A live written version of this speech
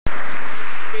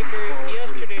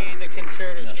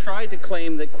Conservatives tried to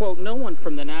claim that, quote, no one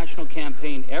from the national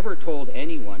campaign ever told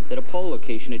anyone that a poll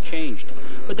location had changed.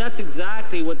 But that's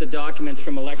exactly what the documents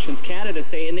from Elections Canada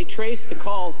say, and they trace the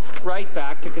calls right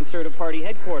back to Conservative Party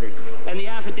headquarters. And the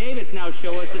affidavits now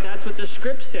show us that that's what the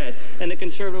script said, and the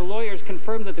Conservative lawyers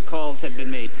confirmed that the calls had been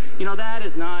made. You know, that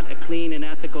is not a clean and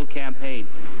ethical campaign.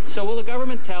 So will the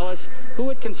government tell us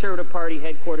who at Conservative Party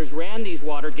headquarters ran these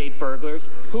Watergate burglars?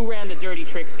 Who ran the Dirty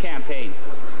Tricks campaign?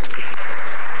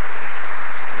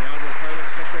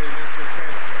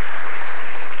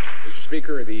 Mr.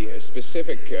 Speaker, the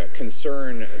specific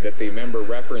concern that the member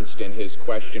referenced in his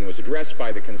question was addressed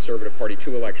by the Conservative Party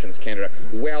to Elections Canada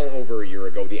well over a year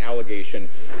ago. The allegation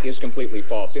is completely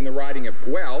false. In the riding of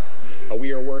Guelph,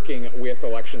 we are working with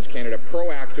Elections Canada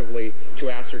proactively to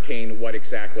ascertain what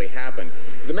exactly happened.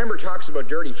 The member talks about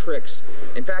dirty tricks.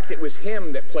 In fact, it was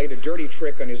him that played a dirty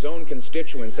trick on his own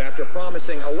constituents after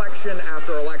promising election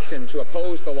after election to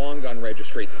oppose the long gun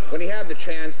registry. When he had the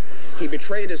chance, he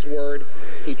betrayed his word,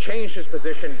 he changed his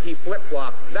position, he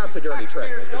flip-flopped. That's a dirty trick,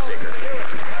 Mr. Speaker.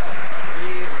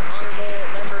 The honourable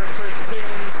member for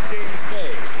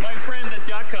Timmins-James. My friend, the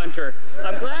duck hunter.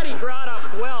 I'm glad he brought up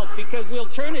Guelph, because we'll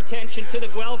turn attention to the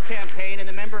Guelph campaign and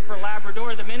the member for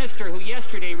Labrador, the minister who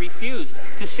yesterday refused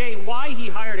to say why he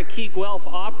hired a key Guelph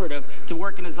operative to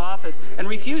work in his office and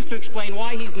refused to explain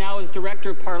why he's now his Director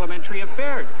of Parliamentary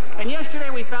Affairs. And yesterday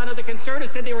we found out the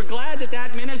Conservatives said they were glad that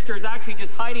that minister is actually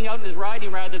just hiding out in his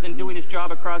riding rather than doing his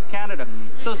job across Canada.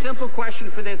 So simple question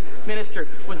for this minister.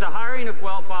 Was the hiring of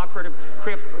Guelph operative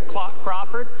Chris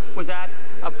Crawford, was that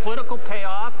a political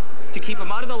payoff to keep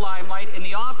him out of the limelight in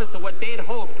the office of what they had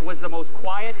hoped was the most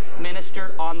quiet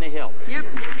minister on the Hill? Yep.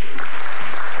 The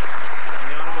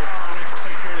Honourable Parliamentary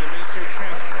Secretary to the Minister of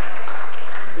Transport.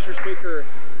 Mr. Speaker,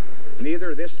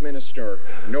 neither this minister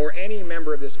nor any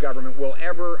member of this government will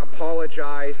ever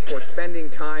apologize for spending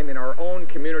time in our own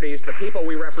communities. The people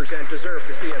we represent deserve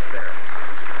to see us there.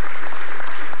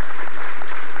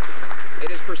 It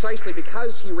is precisely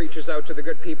because he reaches out to the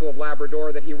good people of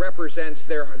Labrador that he represents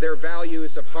their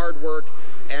values of hard work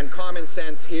and common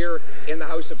sense here in the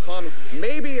House of Commons.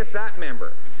 Maybe if that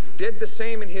member did the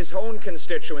same in his own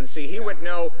constituency, he would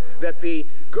know that the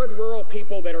good rural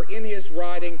people that are in his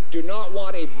riding do not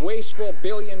want a wasteful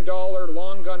billion-dollar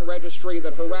long gun registry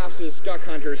that harasses duck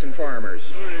hunters and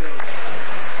farmers.